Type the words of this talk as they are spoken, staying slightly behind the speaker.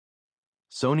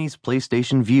Sony's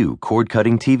PlayStation Vue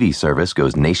cord-cutting TV service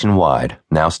goes nationwide,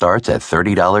 now starts at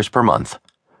 $30 per month.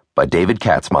 By David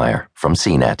Katzmaier from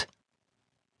CNET.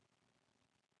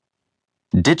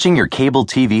 Ditching your cable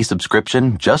TV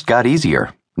subscription just got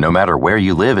easier, no matter where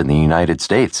you live in the United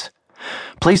States.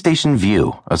 PlayStation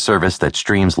Vue, a service that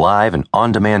streams live and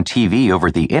on-demand TV over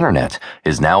the internet,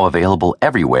 is now available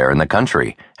everywhere in the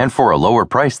country, and for a lower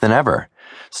price than ever.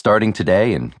 Starting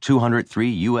today in 203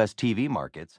 U.S. TV markets.